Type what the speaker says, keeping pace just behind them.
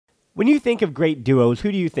When you think of great duos,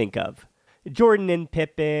 who do you think of? Jordan and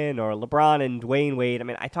Pippen or LeBron and Dwayne Wade? I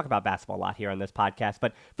mean, I talk about basketball a lot here on this podcast,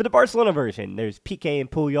 but for the Barcelona version, there's PK and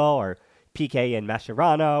Puyol or PK and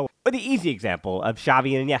Mascherano, or the easy example of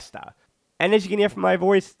Xavi and Iniesta. And as you can hear from my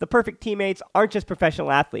voice, the perfect teammates aren't just professional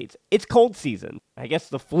athletes. It's cold season. I guess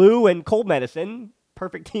the flu and cold medicine,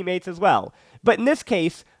 perfect teammates as well. But in this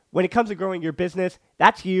case, when it comes to growing your business,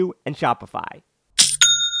 that's you and Shopify.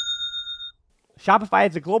 Shopify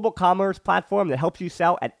is a global commerce platform that helps you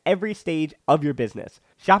sell at every stage of your business.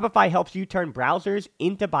 Shopify helps you turn browsers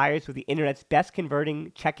into buyers with the internet's best converting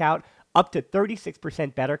checkout, up to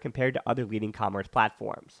 36% better compared to other leading commerce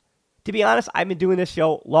platforms. To be honest, I've been doing this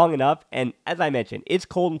show long enough, and as I mentioned, it's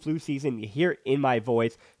cold and flu season. You hear it in my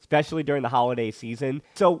voice, especially during the holiday season.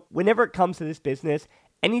 So whenever it comes to this business,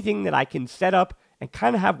 anything that I can set up and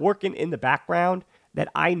kind of have working in the background that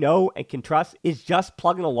I know and can trust is just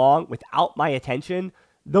plugging along without my attention.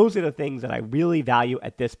 Those are the things that I really value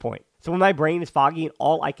at this point. So when my brain is foggy and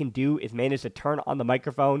all I can do is manage to turn on the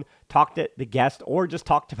microphone, talk to the guest, or just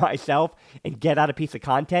talk to myself and get out a piece of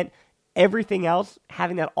content, everything else,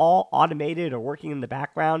 having that all automated or working in the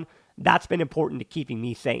background, that's been important to keeping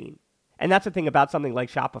me sane. And that's the thing about something like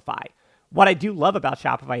Shopify. What I do love about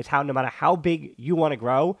Shopify is how no matter how big you want to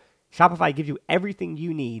grow, Shopify gives you everything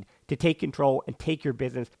you need to take control and take your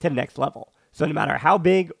business to the next level. So no matter how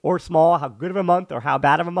big or small, how good of a month or how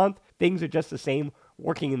bad of a month, things are just the same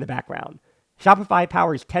working in the background. Shopify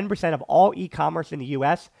powers 10% of all e-commerce in the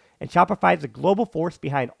US, and Shopify is the global force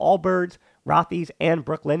behind Allbirds, Rothy's, and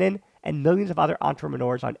Brooklinen, and millions of other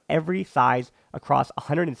entrepreneurs on every size across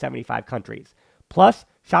 175 countries. Plus,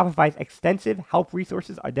 Shopify's extensive help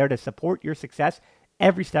resources are there to support your success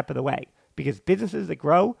every step of the way, because businesses that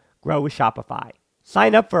grow with Shopify.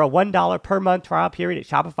 Sign up for a $1 per month trial period at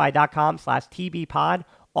shopify.com/tbpod,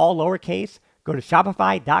 all lowercase. Go to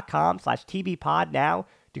shopify.com/tbpod now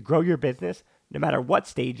to grow your business no matter what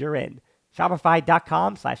stage you're in.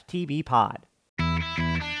 Shopify.com/tbpod.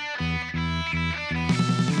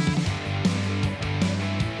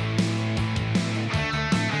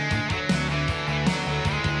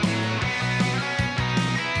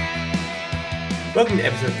 Welcome to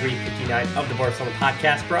episode 359 of the Barcelona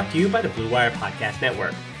Podcast, brought to you by the Blue Wire Podcast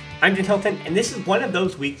Network. I'm Jen Hilton, and this is one of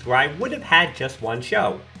those weeks where I would have had just one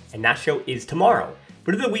show, and that show is tomorrow.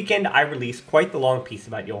 But over the weekend, I released quite the long piece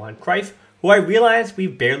about Johan Cruyff, who I realized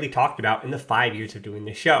we've barely talked about in the 5 years of doing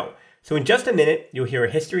this show. So in just a minute, you'll hear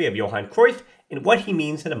a history of Johan Cruyff and what he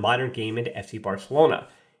means to the modern game and to FC Barcelona.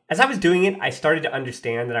 As I was doing it, I started to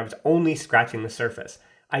understand that I was only scratching the surface.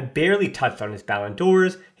 I barely touched on his Ballon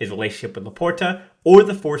d'Ors, his relationship with Laporta, or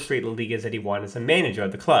the 4 straight La Ligas that he won as a manager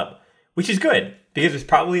of the club. Which is good, because there's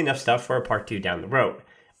probably enough stuff for a part 2 down the road.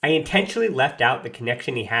 I intentionally left out the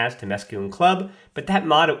connection he has to Masculine Club, but that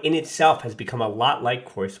motto in itself has become a lot like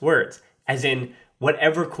Cruyff's words, as in,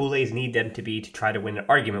 whatever Kool-Aids need them to be to try to win an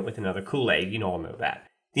argument with another Kool-Aid, you all know that.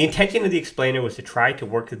 The intention of the explainer was to try to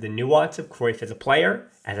work through the nuance of Cruyff as a player,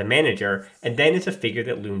 as a manager, and then as a figure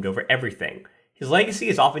that loomed over everything. His legacy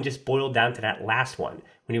is often just boiled down to that last one,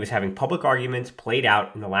 when he was having public arguments played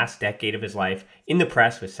out in the last decade of his life in the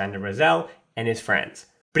press with Sandra Rosell and his friends.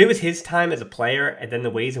 But it was his time as a player, and then the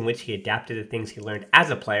ways in which he adapted the things he learned as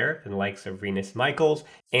a player, from the likes of Rinus Michels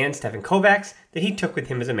and Stefan Kovacs, that he took with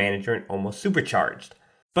him as a manager and almost supercharged.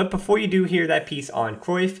 But before you do hear that piece on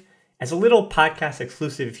Cruyff, as a little podcast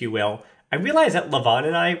exclusive if you will, I realized that Lavon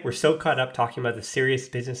and I were so caught up talking about the serious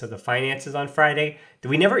business of the finances on Friday that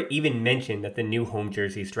we never even mentioned that the new home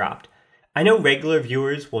jerseys dropped. I know regular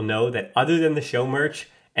viewers will know that other than the show merch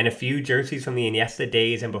and a few jerseys from the Iniesta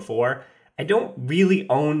days and before, I don't really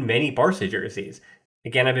own many Barca jerseys.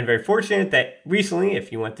 Again, I've been very fortunate that recently,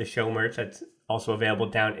 if you want the show merch, that's also available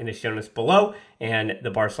down in the show notes below, and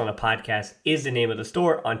the Barcelona Podcast is the name of the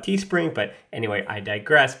store on Teespring, but anyway, I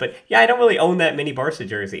digress. But yeah, I don't really own that many Barca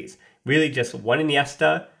jerseys. Really just one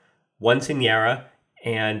Iniesta, one Siniera,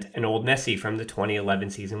 and an old Messi from the 2011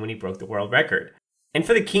 season when he broke the world record. And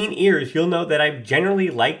for the keen ears, you'll know that I've generally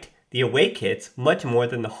liked the away kits much more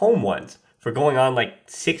than the home ones for going on like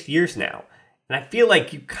 6 years now. And I feel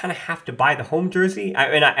like you kind of have to buy the home jersey.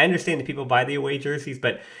 I understand that people buy the away jerseys,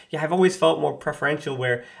 but yeah, I've always felt more preferential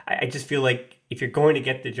where I just feel like if you're going to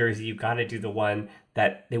get the jersey, you got to do the one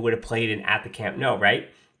that they would have played in at the Camp Nou, right?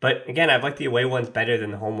 But again, I've liked the away ones better than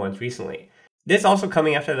the home ones recently. This also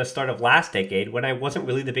coming after the start of last decade when I wasn't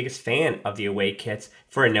really the biggest fan of the away kits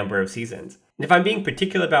for a number of seasons. And if I'm being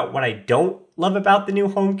particular about what I don't love about the new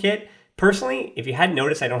home kit, Personally, if you hadn't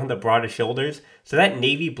noticed, I don't have the broadest shoulders, so that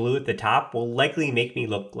navy blue at the top will likely make me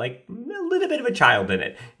look like a little bit of a child in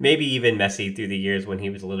it. Maybe even Messi through the years when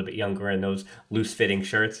he was a little bit younger in those loose-fitting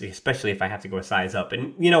shirts, especially if I have to go a size up.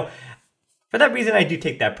 And, for that reason, I do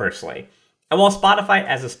take that personally. And while Spotify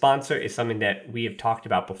as a sponsor is something that we have talked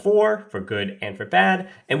about before, for good and for bad,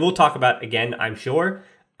 and we'll talk about again, I'm sure,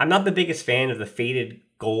 I'm not the biggest fan of the faded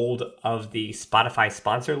gold of the Spotify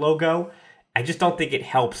sponsor logo. I just don't think it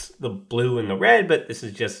helps the blue and the red, but this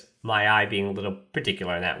is just my eye being a little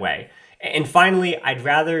particular in that way. And finally, I'd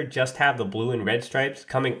rather just have the blue and red stripes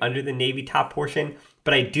coming under the navy top portion,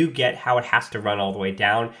 but I do get how it has to run all the way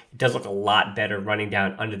down. It does look a lot better running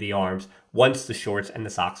down under the arms once the shorts and the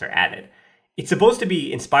socks are added. It's supposed to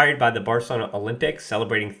be inspired by the Barcelona Olympics,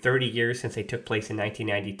 celebrating 30 years since they took place in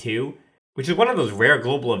 1992. Which is one of those rare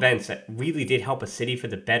global events that really did help a city for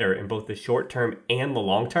the better in both the short term and the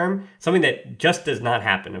long term, something that just does not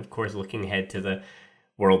happen, of course, looking ahead to the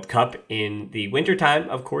World Cup in the wintertime,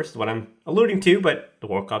 of course, is what I'm alluding to, but the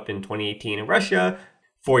World Cup in 2018 in Russia,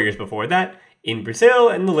 4 years before that, in Brazil,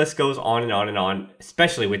 and the list goes on and on and on,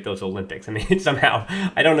 especially with those Olympics. I mean, somehow,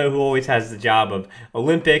 I don't know who always has the job of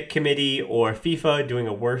Olympic Committee or FIFA doing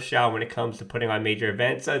a worse job when it comes to putting on major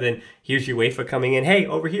events. So then here's UEFA coming in, hey,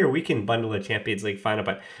 over here, we can bundle a Champions League final.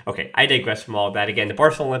 But okay, I digress from all of that. Again, the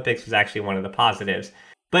Barcelona Olympics was actually one of the positives.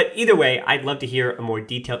 But either way, I'd love to hear a more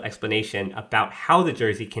detailed explanation about how the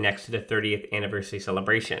jersey connects to the 30th anniversary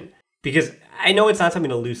celebration. Because I know it's not something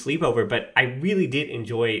to lose sleep over, but I really did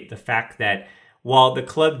enjoy the fact that while the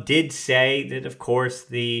club did say that, of course,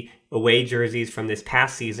 the away jerseys from this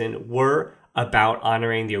past season were about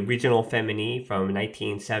honoring the original Femini from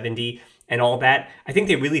 1970 and all that, I think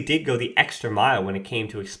they really did go the extra mile when it came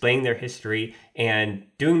to explaining their history and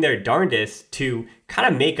doing their darndest to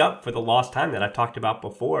kind of make up for the lost time that I've talked about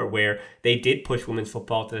before, where they did push women's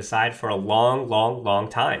football to the side for a long, long, long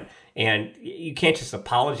time. And you can't just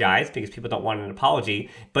apologize because people don't want an apology,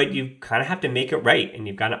 but you kind of have to make it right. And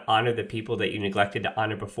you've got to honor the people that you neglected to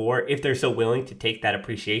honor before if they're so willing to take that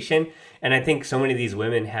appreciation. And I think so many of these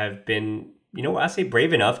women have been, I say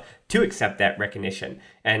brave enough to accept that recognition.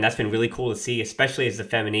 And that's been really cool to see, especially as the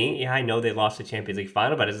Femini. Yeah, I know they lost the Champions League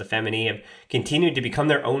final, but as the Femini have continued to become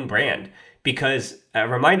their own brand. Because a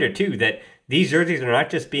reminder, too, that these jerseys are not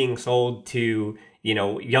just being sold to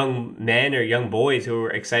young men or young boys who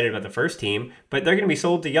are excited about the first team, but they're going to be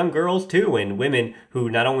sold to young girls too, and women who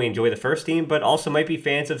not only enjoy the first team, but also might be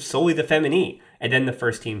fans of solely the Femini and then the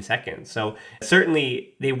first team second. So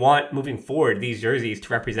certainly they want, moving forward, these jerseys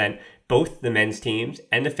to represent both the men's teams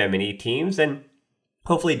and the Femini teams, and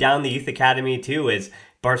hopefully down the youth academy too, as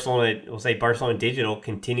Barcelona Digital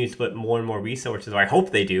continues to put more and more resources, or I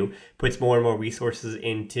hope they do, puts more and more resources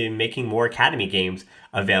into making more academy games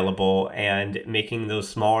available and making those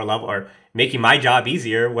smaller level, or making my job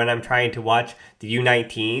easier when I'm trying to watch the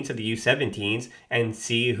U19s or the U17s and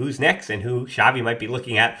see who's next and who Xavi might be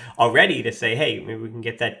looking at already to say, hey, maybe we can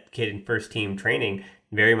get that kid in first team training,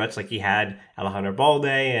 very much like he had Alejandro Balde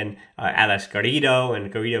and Alex Garrido,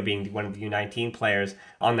 and Garrido being one of the U19 players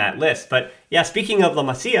on that list. But yeah, speaking of La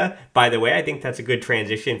Masia, by the way, I think that's a good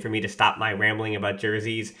transition for me to stop my rambling about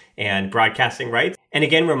jerseys and broadcasting rights. And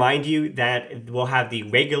again, remind you that we'll have the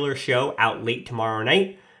regular show out late tomorrow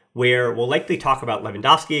night, where we'll likely talk about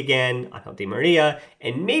Lewandowski again, Angel Di Maria,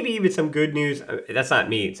 and maybe even some good news. That's not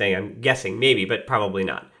me saying, I'm guessing maybe, but probably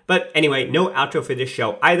not. But anyway, no outro for this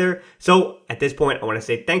show either. So at this point, I want to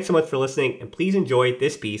say thanks so much for listening, and please enjoy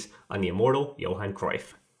this piece on the immortal Johan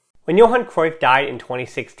Cruyff. When Johan Cruyff died in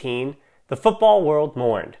 2016, the football world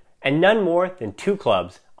mourned, and none more than two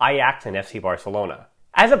clubs, Ajax and FC Barcelona.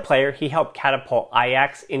 As a player, he helped catapult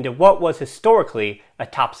Ajax into what was historically a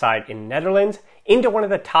top side in the Netherlands, into one of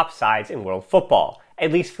the top sides in world football,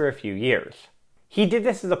 at least for a few years. He did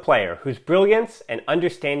this as a player whose brilliance and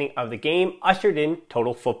understanding of the game ushered in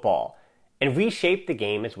total football and reshaped the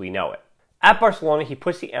game as we know it. At Barcelona, he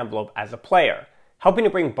pushed the envelope as a player, helping to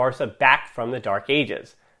bring Barca back from the dark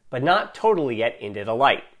ages, but not totally yet into the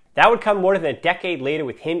light. That would come more than a decade later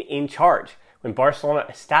with him in charge, when Barcelona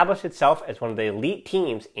established itself as one of the elite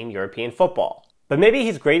teams in European football. But maybe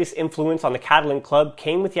his greatest influence on the Catalan club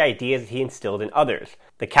came with the ideas that he instilled in others,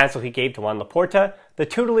 the counsel he gave to Juan Laporta, the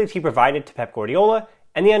tutelage he provided to Pep Guardiola,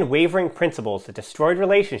 and the unwavering principles that destroyed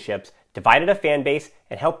relationships, divided a fan base,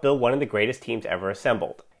 and helped build one of the greatest teams ever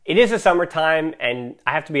assembled. It is the summertime, and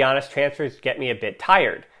I have to be honest, transfers get me a bit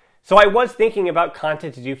tired. So I was thinking about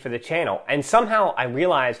content to do for the channel, and somehow I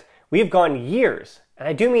realized we have gone years, and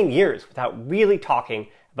I do mean years, without really talking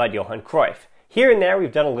about Johan Cruyff. Here and there,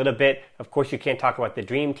 we've done a little bit. Of course, you can't talk about the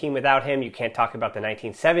Dream Team without him. You can't talk about the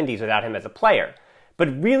 1970s without him as a player.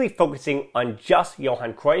 but really focusing on just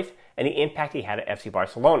Johan Cruyff and the impact he had at FC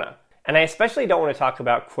Barcelona. And I especially don't want to talk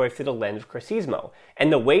about Cruyff through the lens of Cruyffismo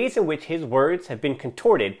and the ways in which his words have been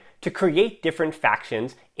contorted to create different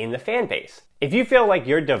factions in the fan base. If you feel like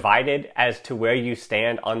you're divided as to where you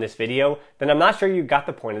stand on this video, then I'm not sure you got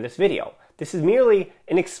the point of this video. This is merely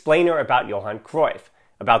an explainer about Johan Cruyff,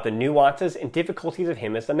 about the nuances and difficulties of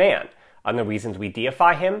him as a man, on the reasons we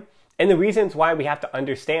deify him, and the reasons why we have to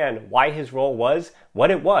understand why his role was what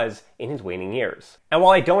it was in his waning years. And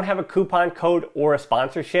while I don't have a coupon code or a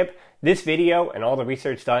sponsorship, this video and all the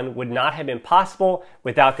research done would not have been possible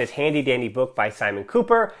without this handy dandy book by Simon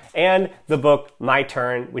Cooper and the book My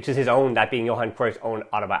Turn, which is his own, that being Johan Cruyff's own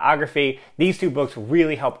autobiography. These two books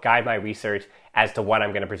really help guide my research as to what I'm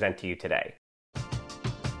going to present to you today.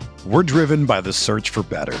 We're driven by the search for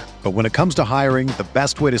better. But when it comes to hiring, the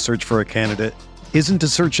best way to search for a candidate isn't to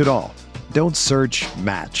search at all. Don't search,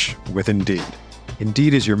 match with Indeed.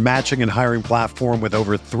 Indeed is your matching and hiring platform with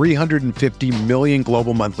over 350 million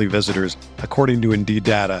global monthly visitors, according to Indeed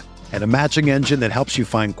data, and a matching engine that helps you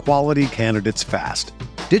find quality candidates fast.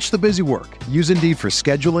 Ditch the busy work. Use Indeed for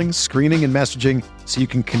scheduling, screening, and messaging so you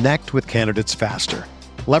can connect with candidates faster.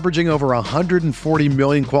 Leveraging over 140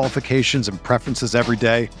 million qualifications and preferences every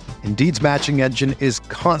day, Indeed's matching engine is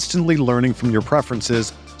constantly learning from your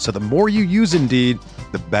preferences, so the more you use Indeed,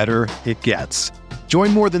 the better it gets.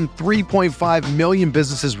 Join more than 3.5 million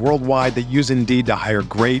businesses worldwide that use Indeed to hire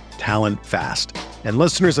great talent fast. And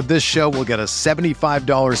listeners of this show will get a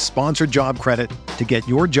 $75 sponsored job credit to get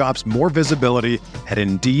your jobs more visibility at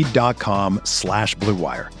Indeed.com/Blue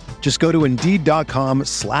Wire. Just go to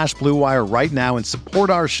Indeed.com/Blue Wire right now and support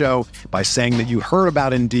our show by saying that you heard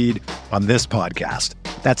about Indeed on this podcast.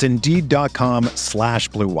 That's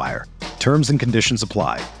Indeed.com/Blue Wire. Terms and conditions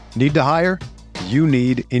apply. Need to hire? You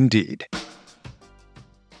need Indeed.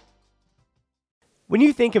 When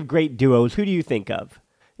you think of great duos, who do you think of?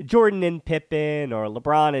 Jordan and Pippen, or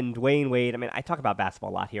LeBron and Dwayne Wade? I mean, I talk about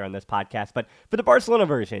basketball a lot here on this podcast, but for the Barcelona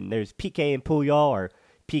version, there's Piqué and Puyol, or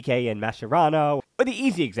Piqué and Mascherano, or the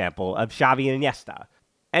easy example of Xavi and Iniesta.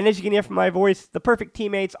 And as you can hear from my voice, the perfect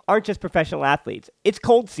teammates aren't just professional athletes. It's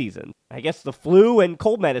cold season. I guess the flu and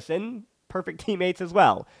cold medicine, perfect teammates as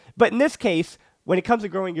well. But in this case, when it comes to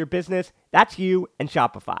growing your business, that's you and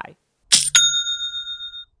Shopify.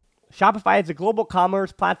 Shopify is a global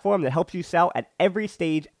commerce platform that helps you sell at every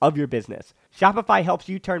stage of your business. Shopify helps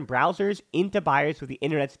you turn browsers into buyers with the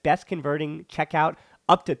internet's best converting checkout,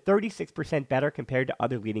 up to 36% better compared to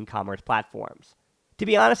other leading commerce platforms. To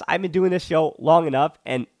be honest, I've been doing this show long enough,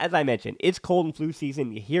 and as I mentioned, it's cold and flu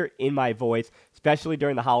season. You hear it in my voice, especially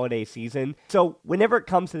during the holiday season. So whenever it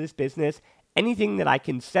comes to this business, anything that I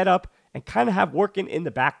can set up and kind of have working in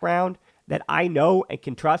the background that I know and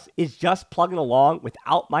can trust is just plugging along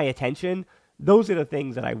without my attention. Those are the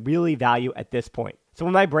things that I really value at this point. So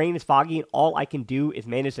when my brain is foggy and all I can do is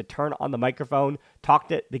manage to turn on the microphone, talk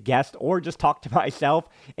to the guest, or just talk to myself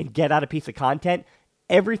and get out a piece of content,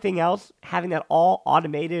 everything else, having that all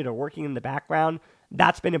automated or working in the background,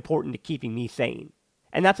 that's been important to keeping me sane.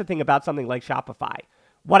 And that's the thing about something like Shopify.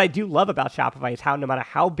 What I do love about Shopify is how no matter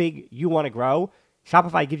how big you want to grow,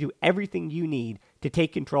 Shopify gives you everything you need to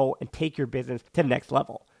take control and take your business to the next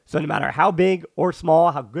level. So no matter how big or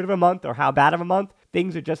small, how good of a month or how bad of a month,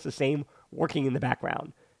 things are just the same working in the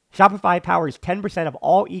background. Shopify powers 10% of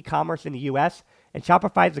all e-commerce in the US, and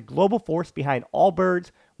Shopify is the global force behind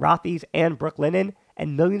Allbirds, Rothy's, and Brooklinen,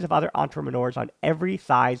 and millions of other entrepreneurs on every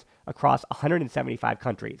size across 175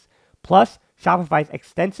 countries. Plus, Shopify's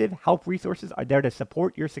extensive help resources are there to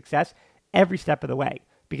support your success every step of the way,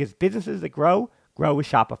 because businesses that grow with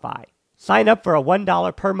Shopify. Sign up for a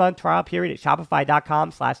 $1 per month trial period at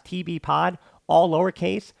shopify.com/TBpod, all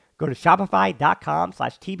lowercase. Go to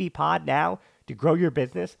shopify.com/TBpod now to grow your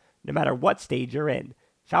business no matter what stage you're in.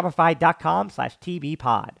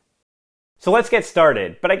 Shopify.com/TBpod. So let's get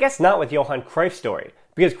started, but I guess not with Johan Cruyff's story,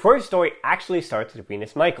 because Cruyff's story actually starts with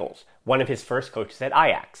Rinus Michels, one of his first coaches at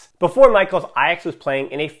Ajax. Before Michels, Ajax was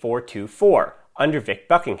playing in a 4-2-4 under Vic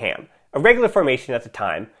Buckingham, a regular formation at the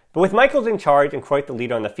time, but with Michels in charge and Cruyff the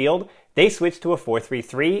leader on the field, they switched to a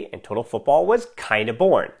 4-3-3 and total football was kind of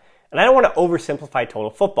born. And I don't want to oversimplify total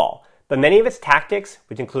football, but many of its tactics,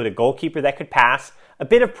 which include a goalkeeper that could pass, a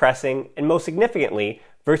bit of pressing, and most significantly,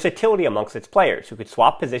 versatility amongst its players who could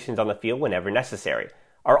swap positions on the field whenever necessary,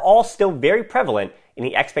 are all still very prevalent in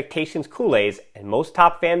the expectations Kool-Aids and most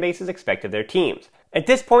top fan bases expect of their teams. At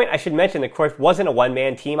this point, I should mention that Cruyff wasn't a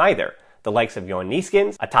one-man team either. The likes of Johan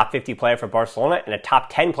Neeskens, a top 50 player for Barcelona and a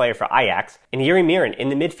top 10 player for Ajax, and Yuri Mirin in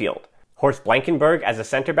the midfield, Horst Blankenberg as a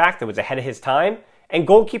center back that was ahead of his time, and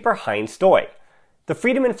goalkeeper Heinz Stoy. The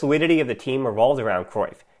freedom and fluidity of the team revolved around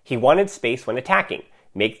Cruyff. He wanted space when attacking,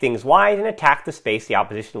 make things wide and attack the space the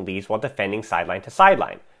opposition leaves while defending sideline to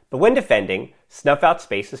sideline. But when defending, snuff out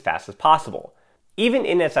space as fast as possible. Even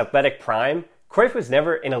in his athletic prime, Cruyff was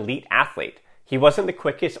never an elite athlete. He wasn't the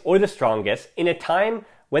quickest or the strongest in a time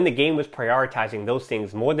when the game was prioritizing those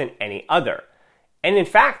things more than any other. And in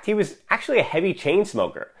fact, he was actually a heavy chain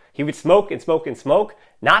smoker. He would smoke and smoke and smoke,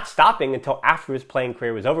 not stopping until after his playing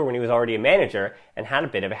career was over when he was already a manager and had a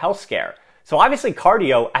bit of a health scare. So obviously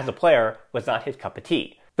cardio as a player was not his cup of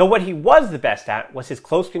tea. Though what he was the best at was his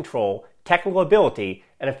close control, technical ability,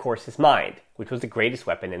 and of course his mind, which was the greatest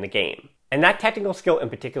weapon in the game. And that technical skill in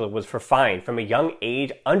particular was refined from a young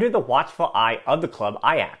age under the watchful eye of the club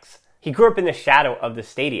Ajax. He grew up in the shadow of the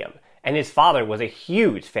stadium, and his father was a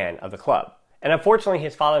huge fan of the club. And unfortunately,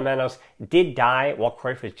 his father Manos did die while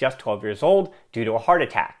Cruyff was just 12 years old due to a heart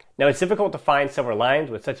attack. Now, it's difficult to find silver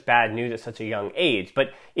linings with such bad news at such a young age,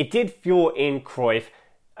 but it did fuel in Cruyff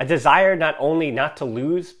a desire not only not to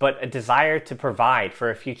lose, but a desire to provide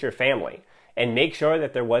for a future family and make sure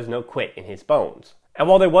that there was no quit in his bones. And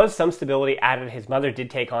while there was some stability added, his mother did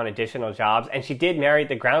take on additional jobs, and she did marry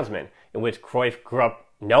the groundsman, in which Cruyff grew up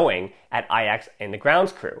knowing at Ajax and the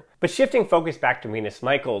grounds crew. But shifting focus back to Rinus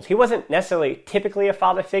Michels, he wasn't necessarily typically a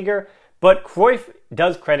father figure, but Cruyff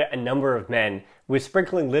does credit a number of men with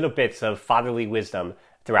sprinkling little bits of fatherly wisdom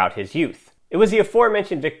throughout his youth. It was the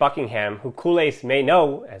aforementioned Vic Buckingham, who Culés may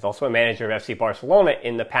know as also a manager of FC Barcelona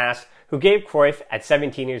in the past, who gave Cruyff at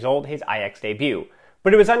 17 years old his Ajax debut.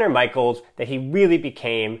 But it was under Michels that he really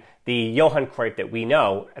became the Johan Cruyff that we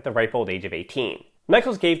know at the ripe old age of 18.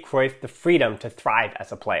 Michels gave Cruyff the freedom to thrive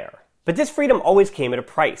as a player. But this freedom always came at a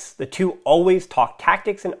price. The two always talked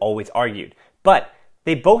tactics and always argued. But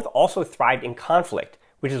they both also thrived in conflict,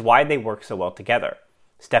 which is why they worked so well together.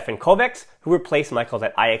 Stefan Kovacs, who replaced Michels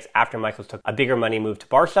at Ajax after Michels took a bigger money move to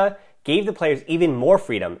Barca, gave the players even more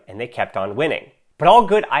freedom, and they kept on winning. But all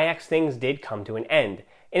good Ajax things did come to an end.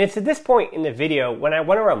 And it's at this point in the video when I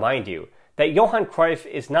want to remind you that Johan Cruyff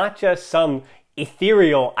is not just some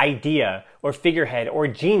ethereal idea or figurehead or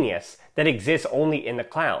genius that exists only in the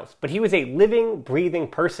clouds, but he was a living, breathing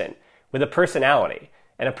person with a personality,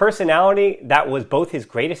 and a personality that was both his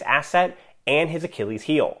greatest asset and his Achilles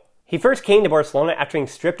heel. He first came to Barcelona after being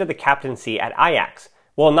stripped of the captaincy at Ajax.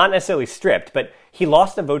 Well, not necessarily stripped, but he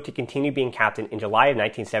lost the vote to continue being captain in July of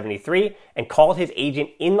 1973 and called his agent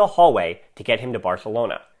in the hallway to get him to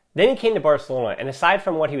Barcelona. Then he came to Barcelona, and aside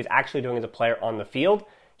from what he was actually doing as a player on the field,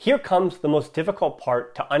 here comes the most difficult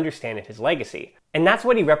part to understand of his legacy. And that's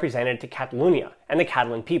what he represented to Catalonia and the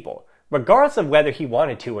Catalan people, regardless of whether he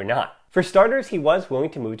wanted to or not. For starters, he was willing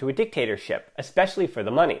to move to a dictatorship, especially for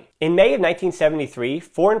the money. In May of 1973,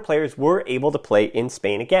 foreign players were able to play in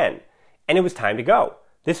Spain again, and it was time to go.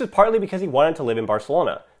 This was partly because he wanted to live in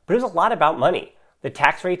Barcelona, but it was a lot about money. The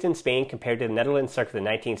tax rates in Spain compared to the Netherlands circa the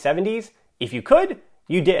 1970s, if you could,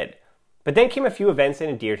 you did. But then came a few events that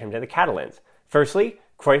endeared him to the Catalans. Firstly,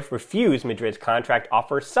 Cruyff refused Madrid's contract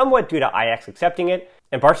offer somewhat due to Ajax accepting it,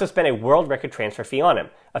 and Barca spent a world record transfer fee on him,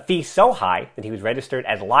 a fee so high that he was registered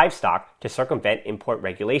as livestock to circumvent import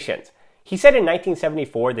regulations. He said in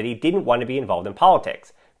 1974 that he didn't want to be involved in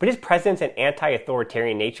politics, but his presence and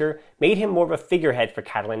anti-authoritarian nature made him more of a figurehead for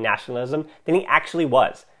Catalan nationalism than he actually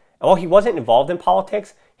was. And while he wasn't involved in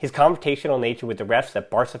politics, his confrontational nature with the refs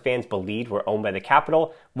that Barca fans believed were owned by the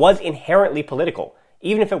capital was inherently political,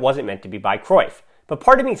 even if it wasn't meant to be by Cruyff. But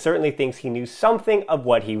part of me certainly thinks he knew something of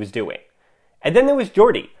what he was doing. And then there was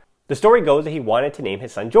Jordi. The story goes that he wanted to name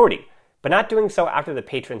his son Jordi, but not doing so after the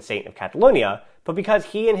patron saint of Catalonia, but because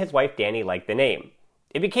he and his wife Dani liked the name.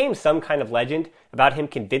 It became some kind of legend about him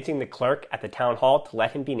convincing the clerk at the town hall to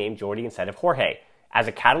let him be named Jordi instead of Jorge, as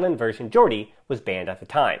a Catalan version Jordi was banned at the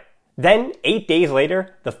time. Then, 8 days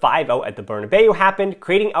later, the 5-0 at the Bernabeu happened,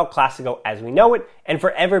 creating El Clasico as we know it, and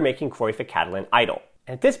forever making Cruyff a Catalan idol.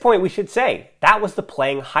 And at this point, we should say, that was the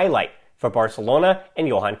playing highlight for Barcelona and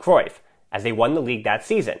Johan Cruyff, as they won the league that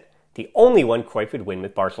season, the only one Cruyff would win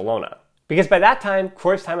with Barcelona. Because by that time,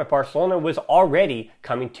 Cruyff's time at Barcelona was already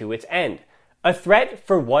coming to its end. A threat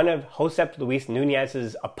for one of Josep Luis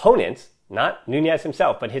Nunez's opponents, not Nunez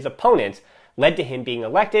himself, but his opponents, led to him being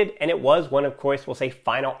elected, and it was one of Cruyff's, we'll say,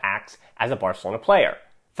 final acts as a Barcelona player.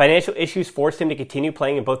 Financial issues forced him to continue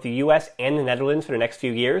playing in both the US and the Netherlands for the next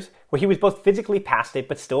few years, where he was both physically past it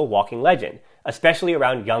but still a walking legend, especially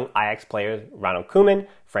around young Ajax players Ronald Koeman,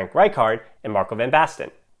 Frank Rijkaard, and Marco van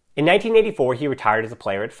Basten. In 1984, he retired as a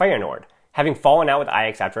player at Feyenoord, having fallen out with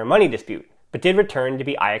Ajax after a money dispute, but did return to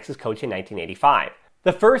be Ajax's coach in 1985.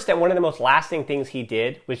 The first and one of the most lasting things he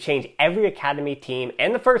did was change every academy team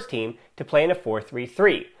and the first team to play in a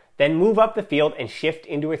 4-3-3. then move up the field and shift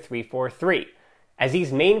into a 3-4-3, as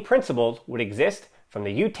these main principles would exist from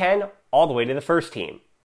the U10 all the way to the first team.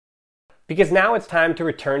 Because now it's time to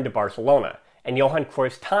return to Barcelona and Johan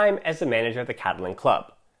Cruyff's time as the manager of the Catalan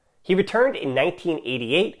club. He returned in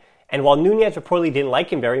 1988, and while Núñez reportedly didn't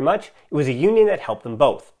like him very much, it was a union that helped them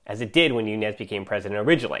both, as it did when Núñez became president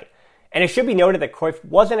originally. And it should be noted that Cruyff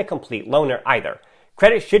wasn't a complete loner either.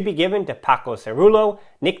 Credit should be given to Paco Cerullo,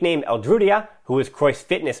 nicknamed El Drudia, who was Cruyff's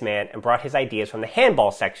fitness man and brought his ideas from the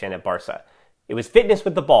handball section at Barca. It was fitness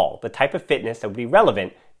with the ball, the type of fitness that would be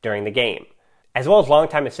relevant during the game. As well as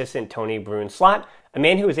longtime assistant Tony Bruin-Slot, a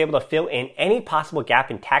man who was able to fill in any possible gap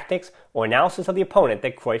in tactics or analysis of the opponent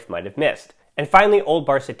that Cruyff might have missed. And finally, old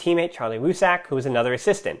Barca teammate Charlie Roussac, who was another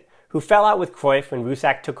assistant, who fell out with Cruyff when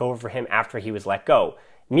Roussac took over for him after he was let go,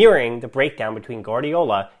 mirroring the breakdown between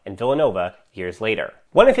Guardiola and Villanova years later.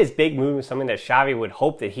 One of his big moves, something that Xavi would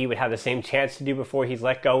hope that he would have the same chance to do before he's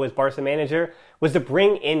let go as Barca manager, was to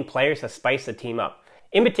bring in players to spice the team up.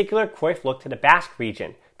 In particular, Cruyff looked to the Basque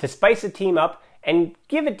region to spice the team up and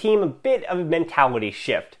give a team a bit of a mentality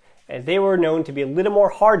shift, as they were known to be a little more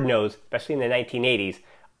hard-nosed, especially in the 1980s,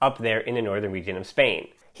 up there in the northern region of Spain.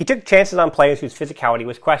 He took chances on players whose physicality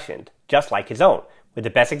was questioned, just like his own, with the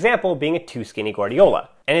best example being a too-skinny Guardiola.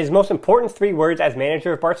 And his most important 3 words as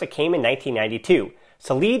manager of Barca came in 1992,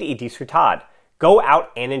 Salid y disfrutad, go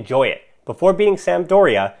out and enjoy it, before beating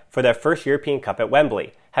Sampdoria for their first European Cup at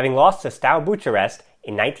Wembley, having lost to Steaua Bucharest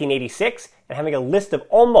in 1986 and having a list of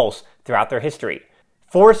almost throughout their history.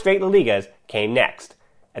 4 straight La Ligas came next.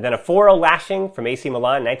 And then a 4-0 lashing from AC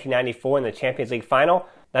Milan in 1994 in the Champions League final.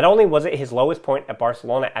 Not only was it his lowest point at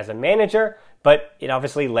Barcelona as a manager, but it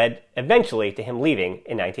obviously led eventually to him leaving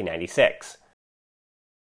in 1996.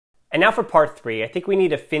 And now for part 3, I think we need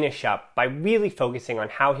to finish up by really focusing on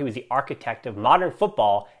how he was the architect of modern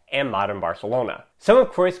football and modern Barcelona. Some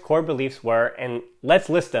of Cruyff's core beliefs were, and let's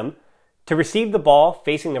list them, to receive the ball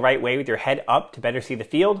facing the right way with your head up to better see the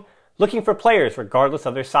field, looking for players regardless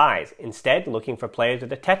of their size, instead looking for players with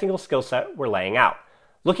the technical skill set we're laying out,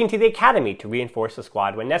 looking to the academy to reinforce the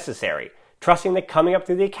squad when necessary, trusting that coming up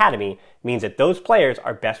through the academy means that those players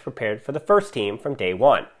are best prepared for the first team from day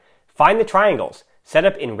one. Find the triangles, set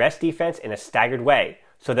up in rest defense in a staggered way,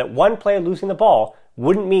 so that one player losing the ball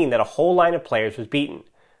wouldn't mean that a whole line of players was beaten.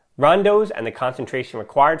 Rondos and the concentration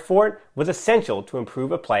required for it was essential to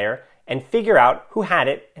improve a player and figure out who had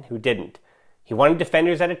it and who didn't. He wanted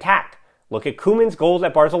defenders that attacked. Look at Koeman's goals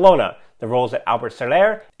at Barcelona, the roles that Albert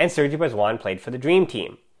Soler and Sergi Barjuan played for the Dream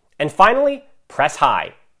Team. And finally, press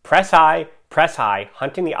high. Press high, press high,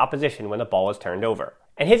 hunting the opposition when the ball is turned over.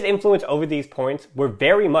 And his influence over these points were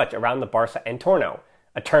very much around the Barca entorno,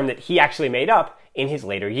 a term that he actually made up in his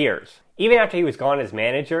later years. Even after he was gone as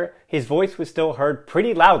manager, his voice was still heard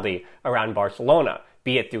pretty loudly around Barcelona,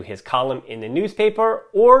 be it through his column in the newspaper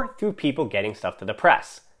or through people getting stuff to the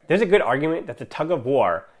press. There's a good argument that the tug of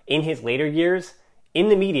war in his later years, in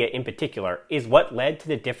the media in particular, is what led to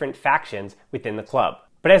the different factions within the club.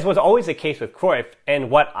 But as was always the case with Cruyff,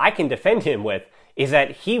 and what I can defend him with, is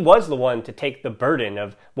that he was the one to take the burden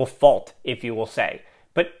of, well, fault, if you will say.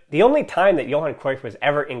 But the only time that Johan Cruyff was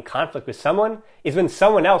ever in conflict with someone is when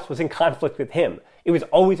someone else was in conflict with him. It was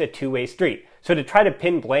always a two-way street. So to try to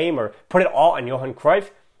pin blame or put it all on Johan Cruyff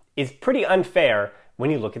is pretty unfair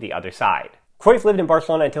when you look at the other side. Cruyff lived in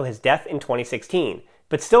Barcelona until his death in 2016,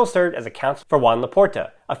 but still served as a counsel for Juan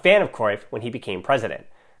Laporta, a fan of Cruyff when he became president.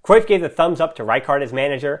 Cruyff gave the thumbs up to Rijkaard as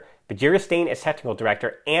manager, Begiristain as technical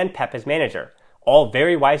director, and Pep as manager. All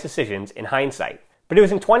very wise decisions in hindsight. But it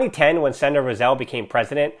was in 2010 when Senator Rosell became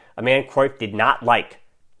president, a man Cruyff did not like.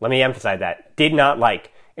 Let me emphasize that, did not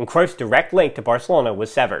like. And Cruyff's direct link to Barcelona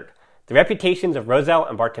was severed. The reputations of Rosell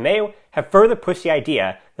and Bartomeu have further pushed the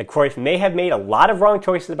idea that Cruyff may have made a lot of wrong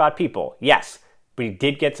choices about people, yes, but he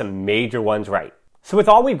did get some major ones right. So with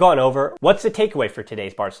all we've gone over, what's the takeaway for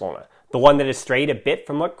today's Barcelona? The one that has strayed a bit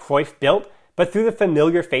from what Cruyff built, but through the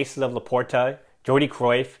familiar faces of Laporta, Jordi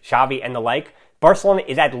Cruyff, Xavi, and the like, Barcelona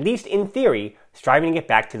is at least in theory striving to get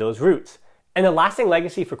back to those roots. And the lasting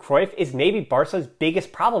legacy for Cruyff is maybe Barca's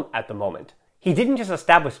biggest problem at the moment. He didn't just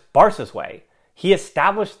establish Barca's way, he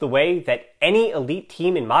established the way that any elite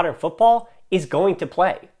team in modern football is going to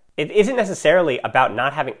play. It isn't necessarily about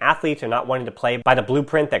not having athletes or not wanting to play by the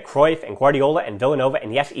blueprint that Cruyff and Guardiola and Villanova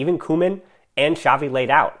and yes, even Koeman and Xavi laid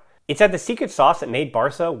out. It's that the secret sauce that made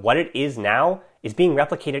Barca what it is now is being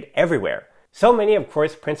replicated everywhere. So many of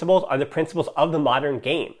Cruyff's principles are the principles of the modern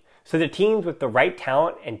game. So the teams with the right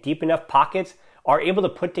talent and deep enough pockets are able to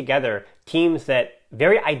put together teams that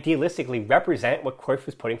very idealistically represent what Cruyff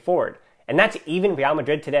was putting forward. And that's even Real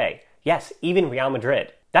Madrid today. Yes, even Real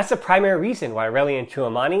Madrid. That's the primary reason why Aurelien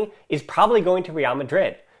Tchouameni is probably going to Real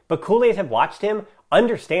Madrid. But coolies have watched him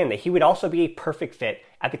understand that he would also be a perfect fit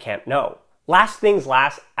at the Camp Nou. Last things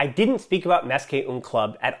last, I didn't speak about Mesque un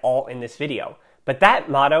Club at all in this video, but that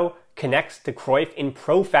motto connects to Cruyff in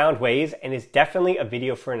profound ways and is definitely a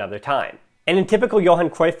video for another time. And in typical Johan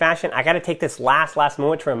Cruyff fashion, I gotta take this last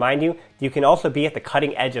moment to remind you that you can also be at the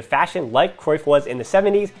cutting edge of fashion like Cruyff was in the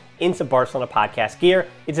 70s in some Barcelona podcast gear.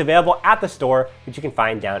 It's available at the store, which you can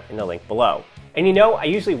find down in the link below. And you know, I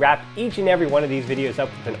usually wrap each and every one of these videos up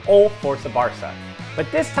with an old Forza Barca.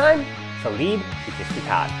 But this time, Salid y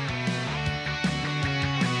Disfrutad.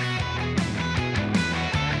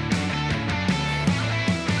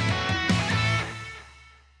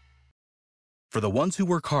 For the ones who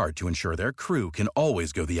work hard to ensure their crew can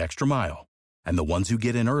always go the extra mile, and the ones who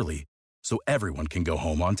get in early so everyone can go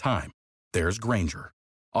home on time, there's Grainger,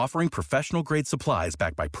 offering professional-grade supplies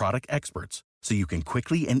backed by product experts so you can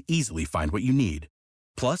quickly and easily find what you need.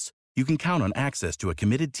 Plus, you can count on access to a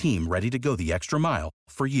committed team ready to go the extra mile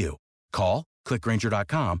for you. Call, click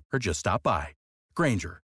Grainger.com, or just stop by.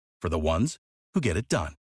 Grainger, for the ones who get it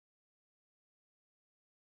done.